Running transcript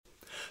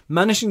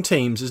Managing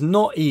teams is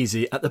not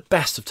easy at the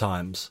best of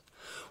times.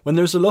 When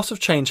there is a lot of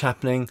change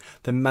happening,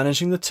 then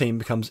managing the team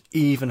becomes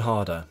even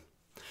harder.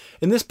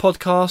 In this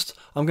podcast,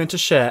 I'm going to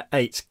share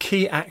 8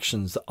 key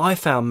actions that I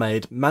found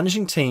made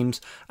managing teams,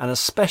 and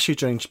especially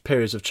during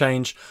periods of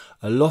change,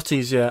 a lot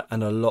easier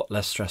and a lot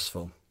less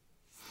stressful.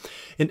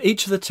 In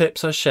each of the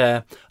tips I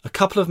share a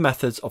couple of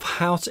methods of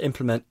how to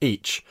implement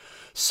each.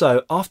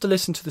 So after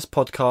listening to this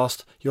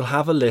podcast, you'll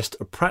have a list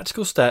of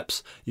practical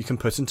steps you can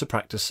put into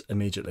practice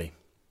immediately.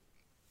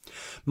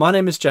 My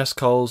name is Jess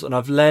Coles, and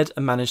I've led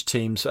and managed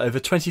teams for over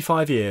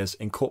 25 years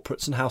in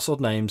corporates and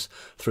household names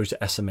through to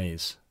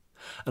SMEs.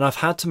 And I've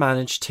had to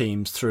manage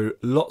teams through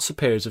lots of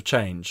periods of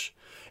change,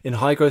 in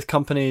high growth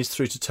companies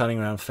through to turning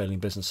around failing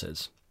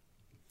businesses.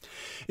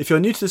 If you're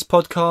new to this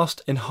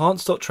podcast,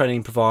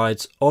 Enhance.Training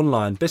provides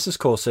online business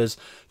courses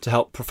to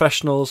help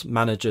professionals,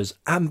 managers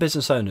and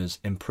business owners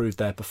improve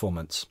their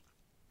performance.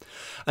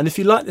 And if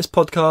you like this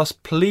podcast,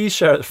 please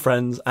share it with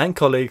friends and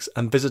colleagues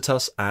and visit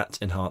us at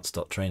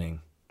Enhance.Training.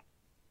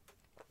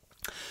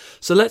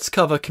 So let's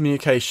cover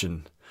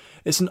communication.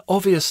 It's an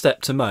obvious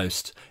step to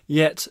most,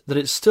 yet that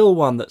it's still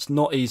one that's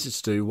not easy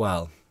to do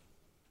well.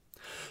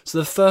 So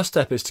the first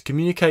step is to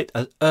communicate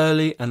as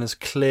early and as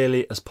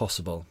clearly as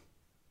possible.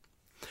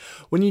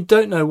 When you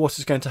don't know what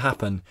is going to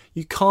happen,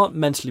 you can't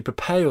mentally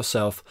prepare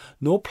yourself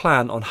nor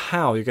plan on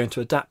how you're going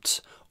to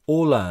adapt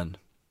or learn.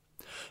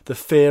 The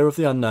fear of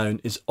the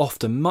unknown is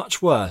often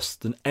much worse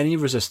than any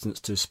resistance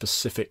to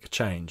specific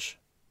change.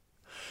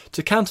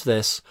 To counter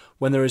this,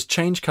 when there is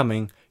change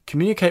coming,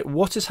 communicate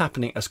what is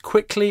happening as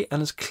quickly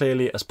and as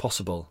clearly as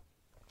possible.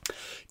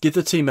 Give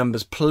the team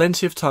members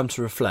plenty of time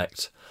to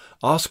reflect,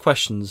 ask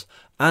questions,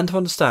 and to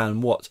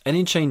understand what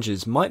any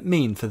changes might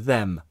mean for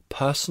them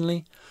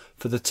personally,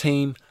 for the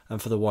team,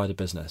 and for the wider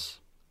business.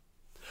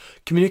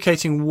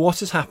 Communicating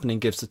what is happening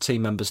gives the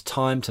team members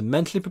time to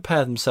mentally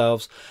prepare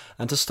themselves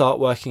and to start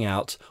working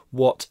out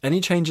what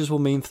any changes will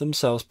mean for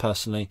themselves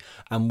personally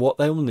and what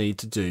they will need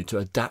to do to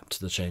adapt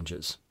to the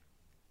changes.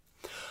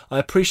 I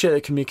appreciate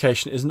that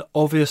communication is an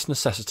obvious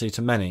necessity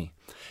to many,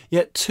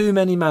 yet too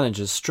many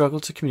managers struggle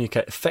to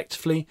communicate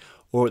effectively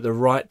or at the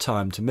right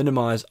time to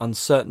minimise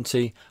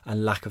uncertainty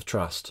and lack of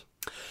trust.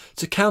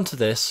 To counter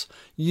this,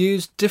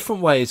 use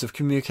different ways of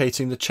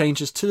communicating the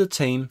changes to the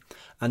team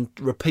and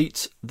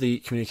repeat the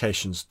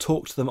communications.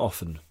 Talk to them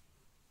often.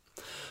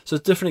 So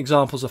different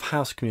examples of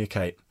how to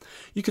communicate.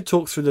 You could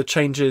talk through the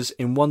changes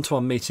in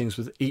one-to-one meetings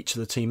with each of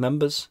the team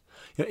members.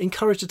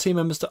 Encourage the team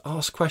members to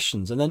ask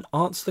questions and then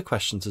answer the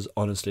questions as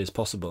honestly as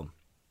possible.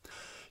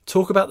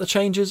 Talk about the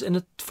changes in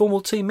a formal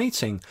team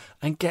meeting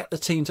and get the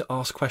team to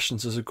ask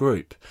questions as a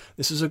group.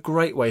 This is a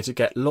great way to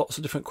get lots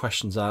of different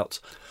questions out.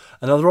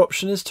 Another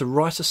option is to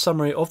write a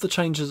summary of the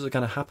changes that are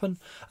going to happen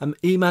and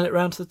email it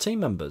around to the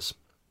team members.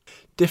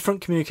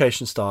 Different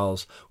communication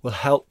styles will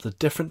help the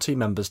different team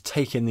members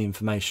take in the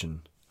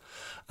information,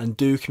 and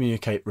do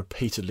communicate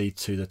repeatedly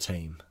to the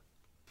team.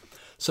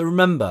 So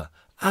remember,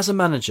 as a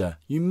manager,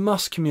 you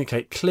must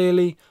communicate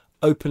clearly,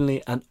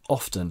 openly and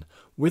often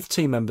with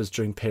team members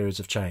during periods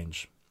of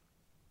change.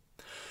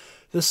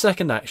 The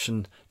second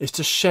action is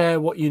to share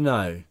what you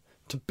know,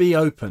 to be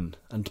open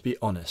and to be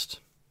honest.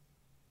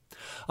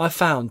 I've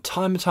found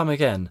time and time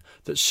again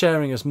that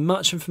sharing as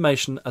much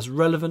information as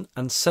relevant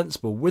and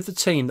sensible with the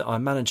team that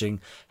I'm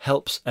managing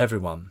helps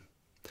everyone.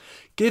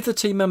 Give the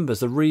team members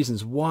the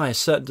reasons why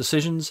certain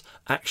decisions,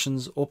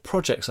 actions or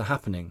projects are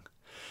happening.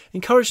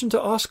 Encourage them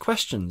to ask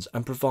questions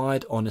and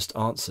provide honest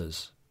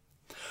answers.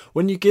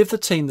 When you give the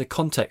team the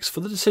context for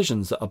the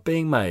decisions that are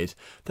being made,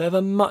 they have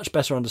a much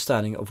better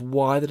understanding of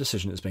why the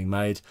decision is being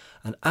made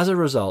and as a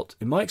result,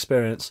 in my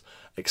experience,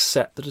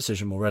 accept the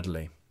decision more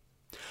readily.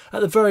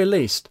 At the very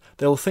least,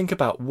 they will think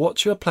about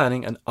what you are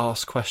planning and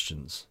ask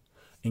questions.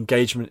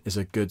 Engagement is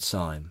a good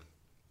sign.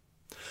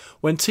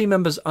 When team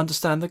members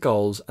understand the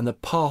goals and the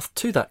path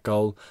to that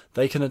goal,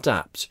 they can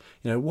adapt,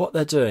 what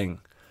they're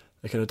doing.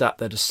 They can adapt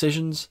their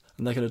decisions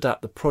and they can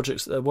adapt the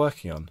projects that they're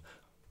working on,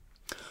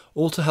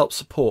 all to help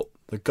support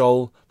the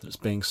goal that's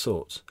being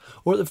sought,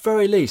 or at the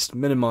very least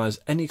minimise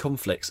any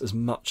conflicts as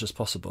much as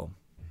possible.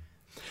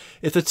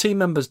 If the team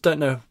members don't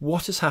know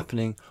what is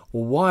happening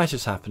or why it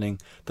is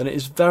happening, then it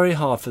is very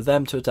hard for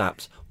them to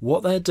adapt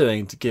what they are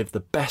doing to give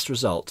the best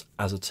result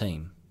as a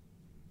team.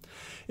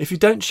 If you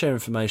don't share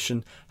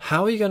information,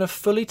 how are you going to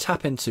fully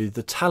tap into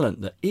the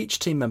talent that each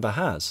team member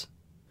has?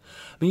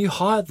 You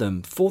hired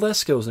them for their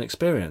skills and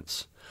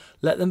experience.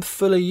 Let them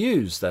fully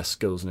use their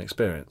skills and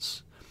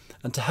experience.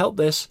 And to help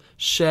this,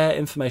 share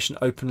information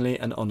openly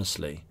and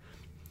honestly.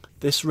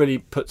 This really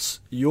puts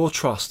your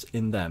trust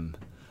in them.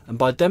 And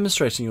by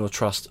demonstrating your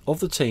trust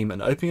of the team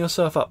and opening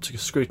yourself up to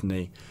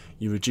scrutiny,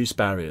 you reduce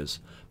barriers,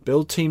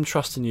 build team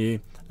trust in you,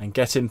 and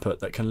get input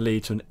that can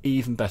lead to an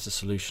even better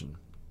solution.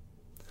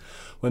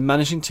 When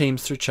managing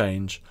teams through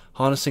change,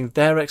 harnessing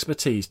their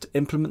expertise to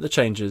implement the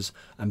changes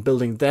and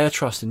building their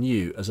trust in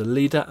you as a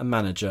leader and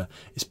manager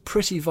is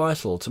pretty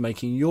vital to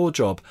making your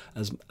job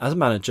as a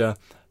manager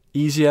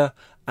easier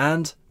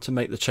and to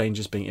make the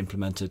changes being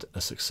implemented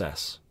a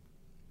success.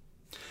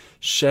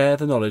 Share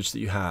the knowledge that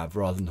you have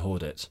rather than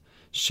hoard it.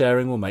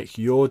 Sharing will make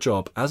your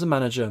job as a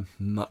manager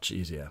much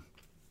easier.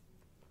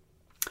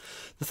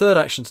 The third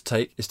action to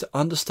take is to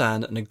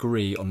understand and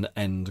agree on the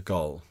end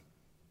goal.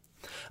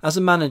 As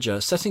a manager,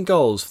 setting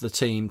goals for the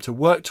team to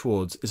work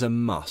towards is a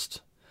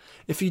must.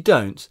 If you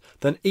don't,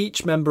 then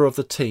each member of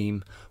the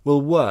team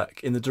will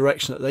work in the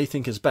direction that they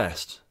think is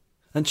best,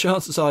 and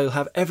chances are you'll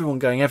have everyone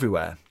going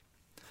everywhere.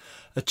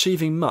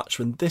 Achieving much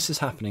when this is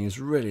happening is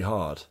really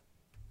hard.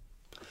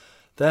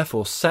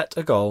 Therefore, set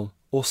a goal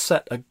or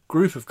set a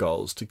group of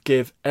goals to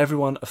give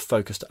everyone a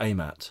focus to aim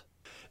at.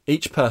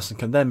 Each person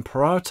can then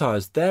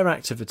prioritise their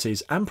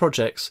activities and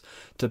projects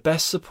to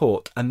best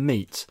support and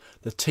meet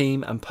the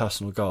team and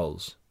personal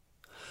goals.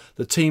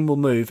 The team will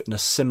move in a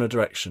similar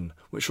direction,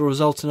 which will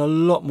result in a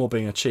lot more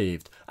being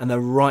achieved and the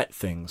right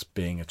things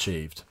being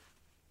achieved.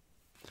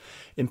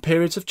 In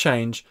periods of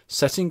change,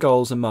 setting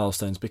goals and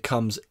milestones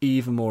becomes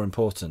even more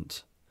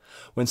important.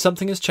 When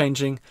something is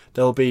changing,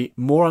 there will be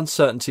more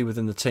uncertainty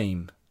within the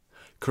team.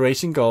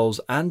 Creating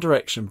goals and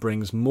direction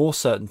brings more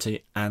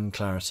certainty and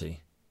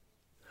clarity.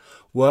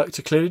 Work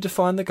to clearly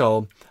define the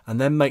goal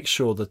and then make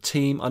sure the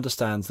team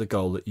understands the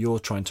goal that you're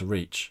trying to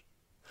reach.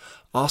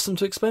 Ask them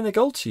to explain the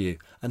goal to you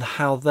and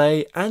how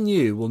they and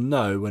you will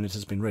know when it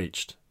has been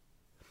reached.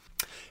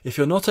 If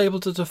you're not able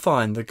to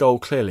define the goal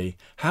clearly,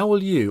 how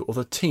will you or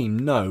the team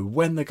know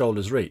when the goal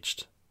is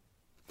reached?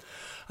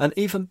 An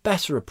even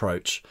better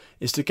approach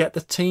is to get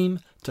the team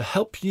to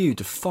help you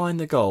define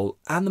the goal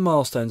and the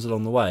milestones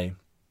along the way.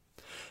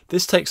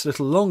 This takes a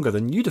little longer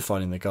than you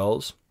defining the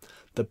goals.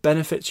 The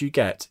benefits you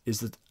get is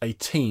that a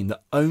team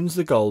that owns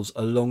the goals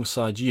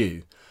alongside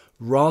you,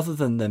 rather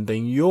than them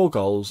being your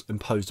goals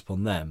imposed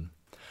upon them.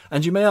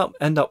 And you may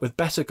end up with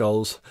better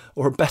goals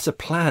or a better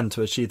plan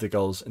to achieve the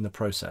goals in the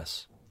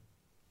process.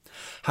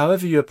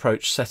 However you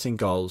approach setting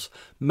goals,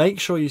 make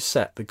sure you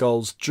set the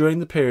goals during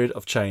the period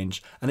of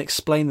change and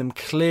explain them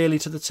clearly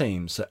to the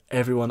team so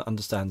everyone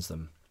understands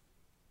them.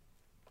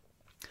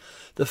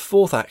 The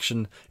fourth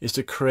action is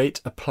to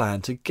create a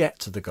plan to get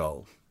to the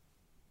goal.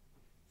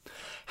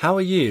 How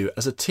are you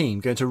as a team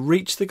going to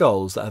reach the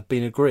goals that have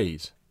been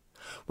agreed?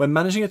 When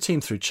managing a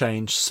team through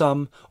change,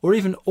 some or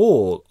even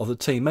all of the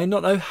team may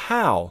not know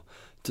how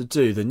to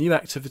do the new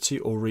activity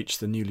or reach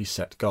the newly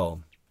set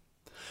goal.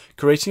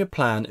 Creating a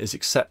plan is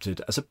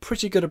accepted as a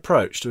pretty good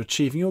approach to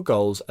achieving your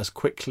goals as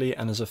quickly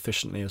and as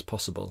efficiently as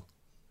possible.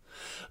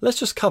 Let's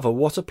just cover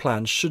what a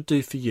plan should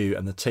do for you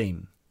and the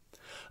team.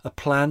 A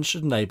plan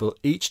should enable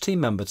each team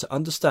member to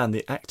understand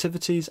the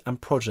activities and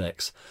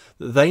projects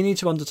that they need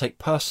to undertake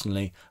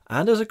personally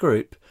and as a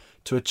group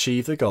to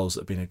achieve the goals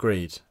that have been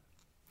agreed.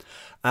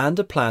 And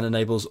a plan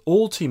enables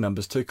all team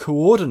members to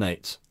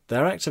coordinate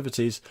their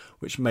activities,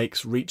 which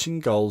makes reaching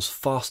goals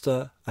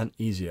faster and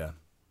easier.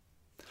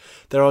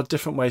 There are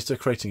different ways to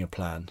creating a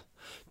plan.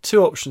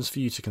 Two options for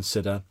you to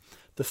consider.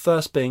 The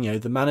first being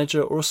the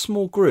manager or a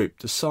small group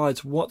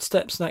decides what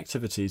steps and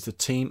activities the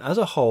team as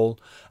a whole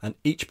and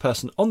each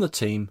person on the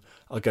team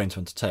are going to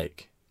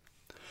undertake.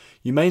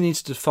 You may need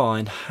to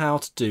define how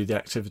to do the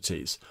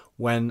activities,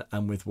 when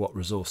and with what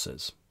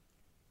resources.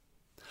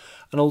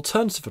 An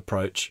alternative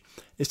approach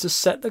is to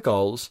set the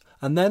goals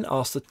and then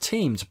ask the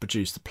team to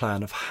produce the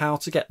plan of how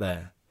to get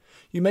there.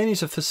 You may need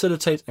to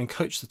facilitate and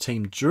coach the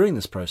team during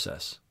this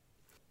process.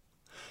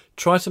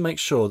 Try to make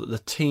sure that the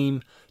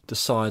team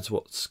decides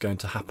what's going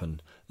to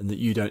happen and that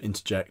you don't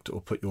interject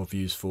or put your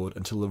views forward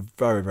until the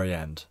very, very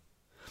end.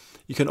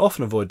 You can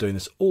often avoid doing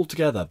this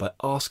altogether by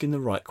asking the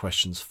right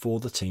questions for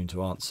the team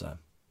to answer.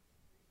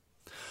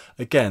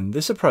 Again,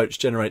 this approach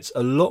generates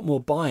a lot more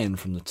buy-in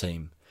from the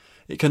team.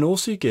 It can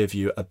also give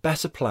you a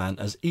better plan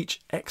as each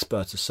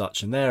expert as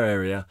such in their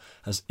area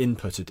has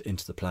inputted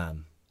into the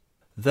plan.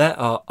 There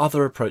are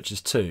other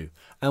approaches too,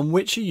 and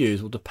which you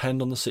use will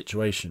depend on the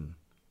situation.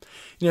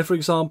 For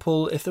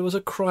example, if there was a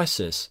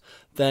crisis,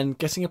 then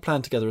getting a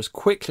plan together as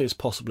quickly as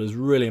possible is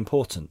really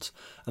important,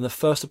 and the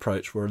first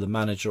approach where the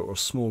manager or a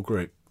small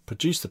group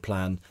produce the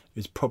plan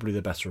is probably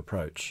the better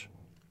approach.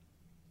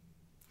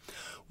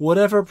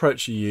 Whatever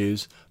approach you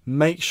use,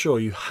 make sure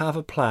you have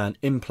a plan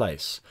in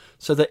place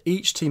so that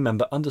each team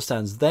member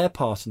understands their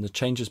part in the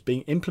changes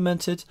being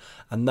implemented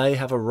and they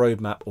have a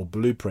roadmap or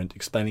blueprint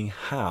explaining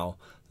how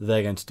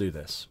they're going to do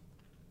this.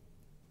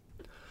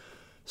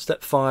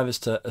 Step 5 is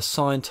to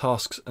assign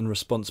tasks and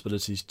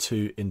responsibilities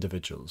to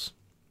individuals.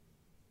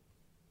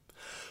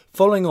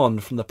 Following on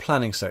from the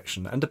planning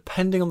section and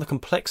depending on the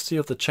complexity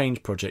of the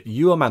change project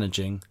you are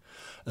managing,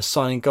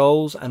 assigning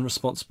goals and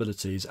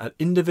responsibilities at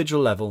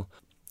individual level,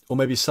 or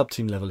maybe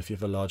sub-team level if you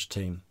have a large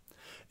team,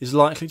 is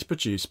likely to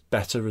produce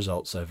better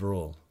results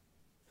overall.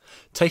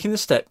 Taking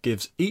this step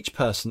gives each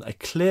person a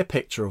clear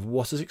picture of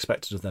what is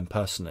expected of them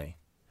personally.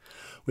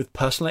 With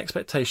personal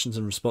expectations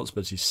and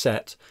responsibilities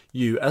set,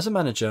 you as a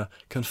manager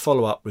can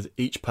follow up with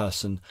each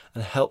person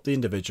and help the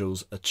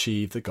individuals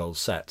achieve the goals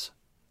set.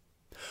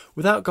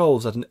 Without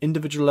goals at an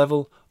individual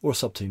level or a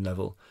sub-team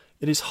level,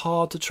 it is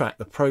hard to track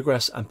the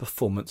progress and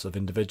performance of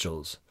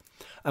individuals.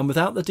 And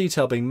without the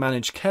detail being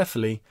managed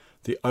carefully,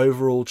 the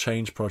overall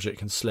change project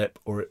can slip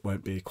or it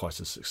won't be quite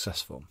as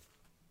successful.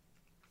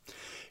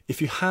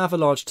 If you have a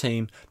large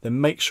team,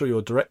 then make sure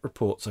your direct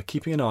reports are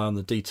keeping an eye on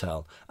the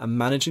detail and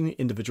managing the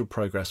individual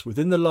progress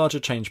within the larger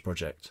change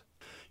project.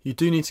 You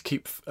do need to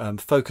keep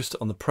focused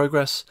on the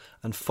progress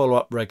and follow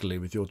up regularly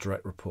with your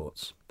direct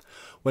reports.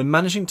 When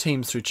managing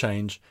teams through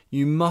change,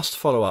 you must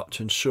follow up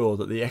to ensure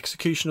that the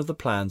execution of the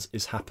plans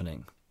is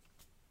happening.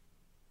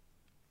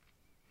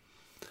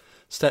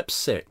 Step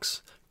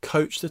 6.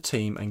 Coach the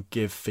team and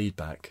give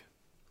feedback.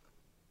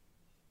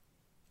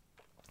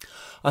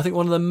 I think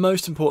one of the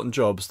most important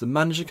jobs the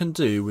manager can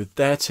do with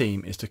their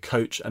team is to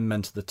coach and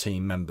mentor the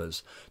team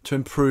members to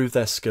improve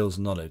their skills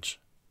and knowledge.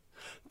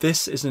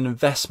 This is an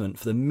investment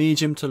for the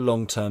medium to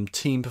long-term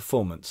team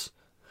performance.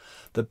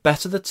 The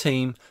better the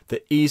team,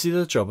 the easier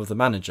the job of the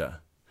manager.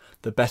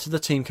 The better the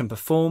team can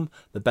perform,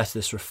 the better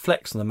this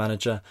reflects on the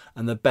manager,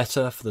 and the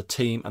better for the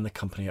team and the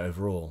company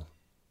overall.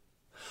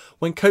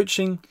 When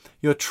coaching,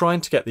 you're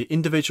trying to get the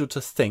individual to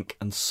think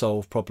and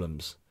solve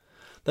problems.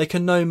 They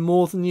can know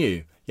more than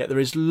you, yet there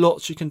is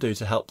lots you can do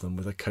to help them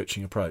with a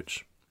coaching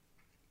approach.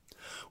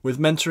 With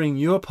mentoring,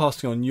 you are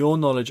passing on your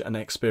knowledge and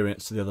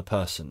experience to the other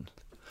person.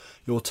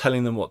 You're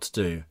telling them what to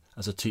do,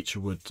 as a teacher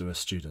would to a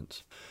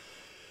student.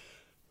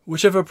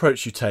 Whichever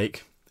approach you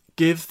take,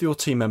 give your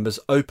team members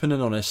open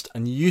and honest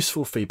and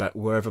useful feedback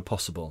wherever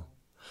possible.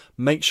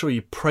 Make sure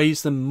you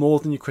praise them more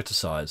than you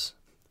criticise.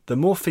 The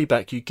more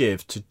feedback you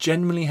give to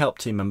genuinely help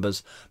team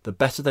members, the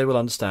better they will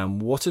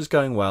understand what is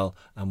going well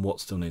and what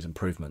still needs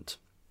improvement.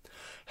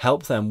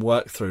 Help them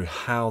work through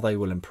how they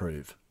will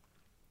improve.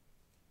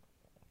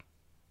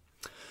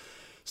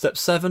 Step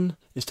 7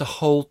 is to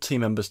hold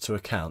team members to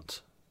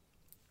account.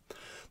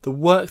 The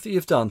work that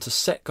you've done to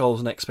set goals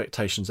and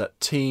expectations at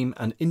team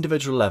and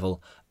individual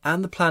level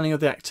and the planning of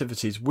the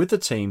activities with the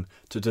team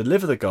to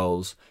deliver the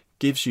goals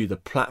gives you the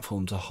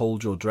platform to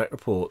hold your direct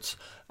reports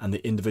and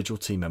the individual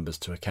team members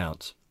to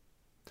account.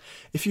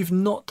 If you've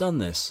not done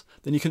this,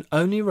 then you can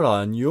only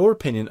rely on your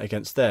opinion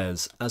against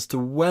theirs as to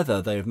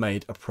whether they have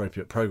made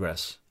appropriate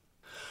progress.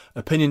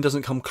 Opinion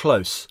doesn't come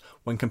close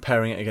when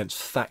comparing it against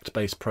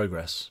fact-based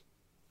progress.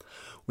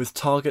 With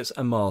targets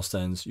and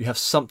milestones, you have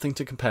something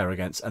to compare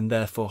against and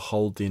therefore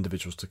hold the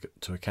individuals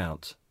to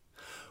account.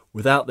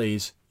 Without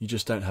these, you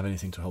just don't have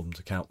anything to hold them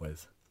to account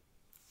with.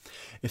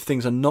 If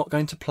things are not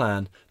going to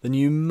plan, then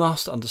you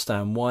must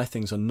understand why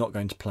things are not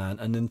going to plan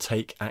and then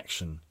take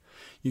action.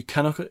 You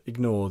cannot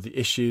ignore the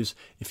issues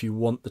if you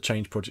want the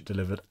change project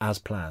delivered as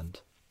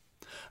planned.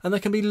 And there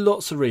can be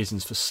lots of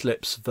reasons for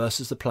slips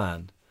versus the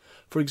plan.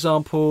 For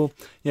example,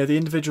 the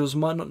individuals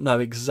might not know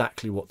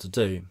exactly what to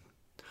do,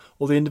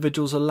 or the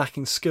individuals are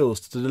lacking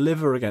skills to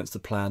deliver against the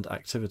planned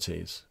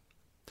activities.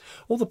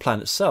 Or the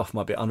plan itself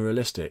might be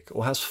unrealistic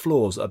or has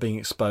flaws that are being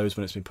exposed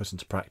when it's been put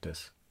into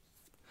practice.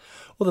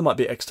 Or there might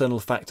be external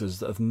factors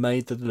that have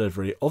made the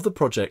delivery of the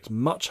project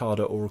much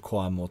harder or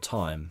require more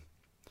time.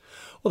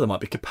 Or there might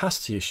be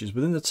capacity issues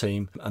within the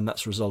team and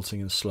that's resulting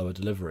in slower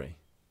delivery.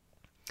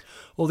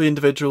 Or the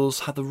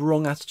individuals have the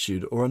wrong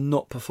attitude or are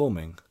not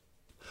performing.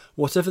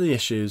 Whatever the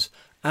issues,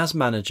 as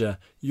manager,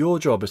 your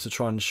job is to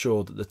try and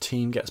ensure that the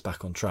team gets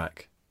back on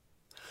track.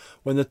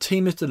 When the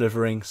team is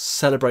delivering,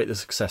 celebrate the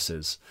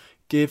successes,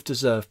 give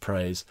deserved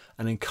praise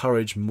and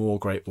encourage more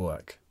great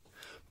work.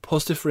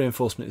 Positive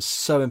reinforcement is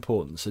so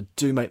important, so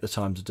do make the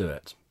time to do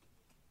it.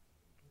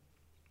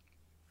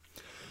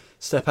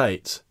 Step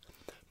 8.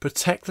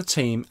 Protect the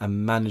team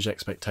and manage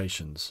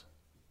expectations.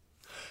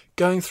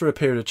 Going through a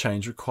period of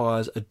change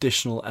requires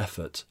additional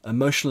effort,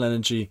 emotional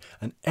energy,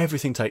 and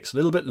everything takes a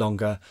little bit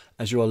longer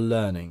as you are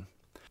learning.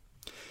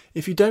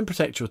 If you don't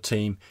protect your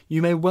team,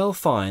 you may well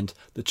find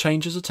the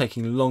changes are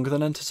taking longer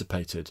than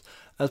anticipated,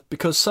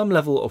 because some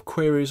level of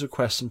queries,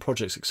 requests and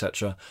projects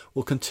etc.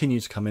 will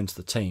continue to come into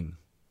the team.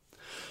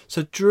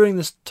 So during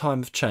this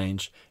time of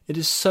change, it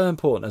is so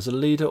important as a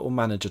leader or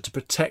manager to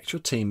protect your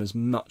team as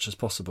much as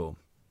possible.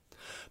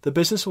 The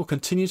business will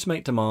continue to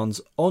make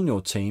demands on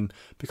your team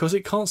because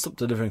it can't stop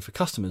delivering for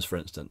customers, for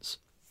instance.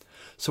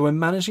 So when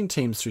managing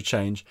teams through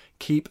change,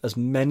 keep as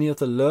many of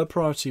the lower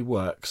priority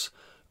works,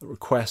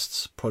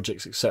 requests,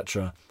 projects,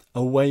 etc.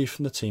 away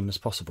from the team as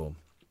possible.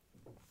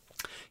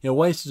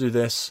 Ways to do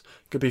this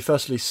could be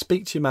firstly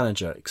speak to your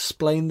manager,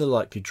 explain the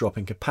likely drop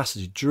in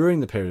capacity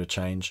during the period of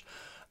change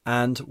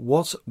and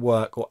what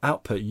work or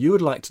output you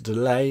would like to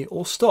delay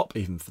or stop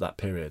even for that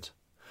period.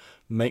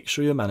 Make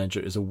sure your manager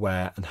is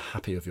aware and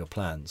happy of your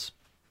plans.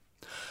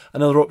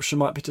 Another option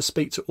might be to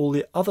speak to all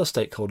the other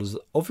stakeholders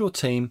of your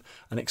team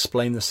and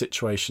explain the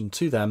situation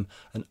to them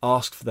and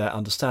ask for their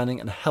understanding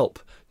and help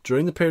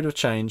during the period of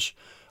change,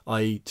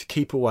 i.e. to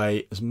keep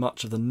away as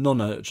much of the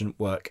non-urgent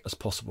work as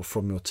possible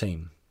from your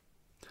team.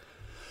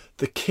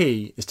 The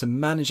key is to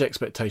manage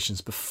expectations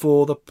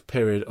before the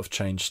period of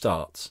change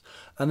starts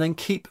and then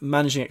keep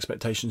managing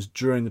expectations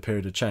during the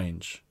period of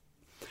change.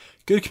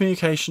 Good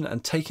communication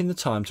and taking the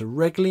time to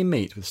regularly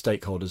meet with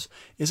stakeholders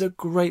is a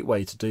great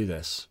way to do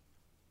this.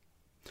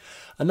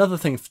 Another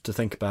thing to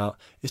think about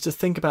is to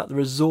think about the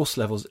resource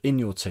levels in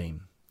your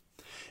team.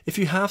 If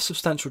you have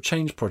substantial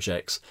change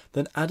projects,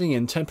 then adding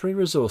in temporary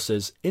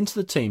resources into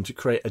the team to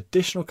create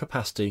additional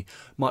capacity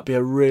might be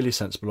a really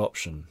sensible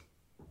option.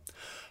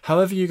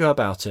 However you go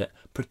about it,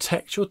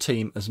 protect your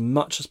team as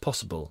much as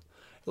possible.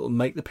 It will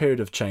make the period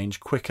of change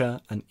quicker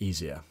and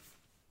easier.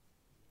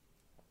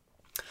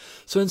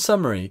 So in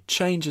summary,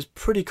 change is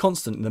pretty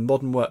constant in the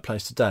modern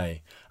workplace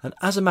today, and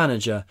as a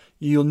manager,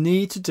 you'll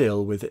need to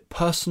deal with it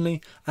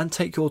personally and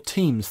take your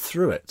teams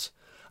through it,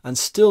 and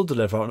still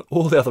deliver on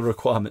all the other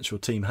requirements your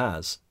team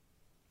has.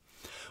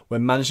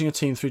 When managing a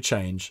team through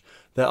change,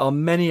 there are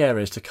many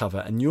areas to cover,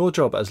 and your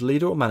job as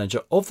leader or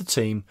manager of the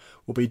team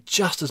will be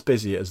just as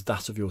busy as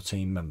that of your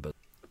team members.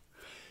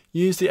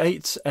 Use the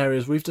 8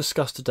 areas we've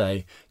discussed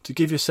today to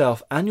give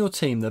yourself and your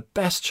team the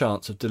best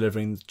chance of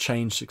delivering the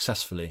change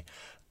successfully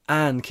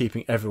and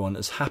keeping everyone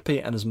as happy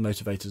and as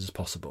motivated as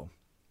possible.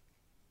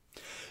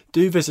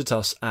 Do visit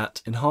us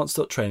at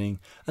enhance.training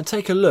and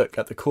take a look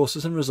at the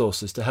courses and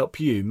resources to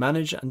help you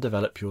manage and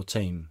develop your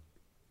team.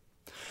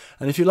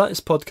 And if you like this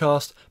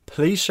podcast,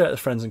 please share it with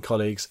friends and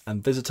colleagues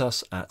and visit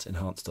us at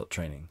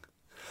enhance.training.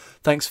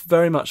 Thanks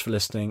very much for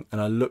listening, and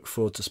I look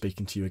forward to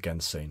speaking to you again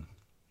soon.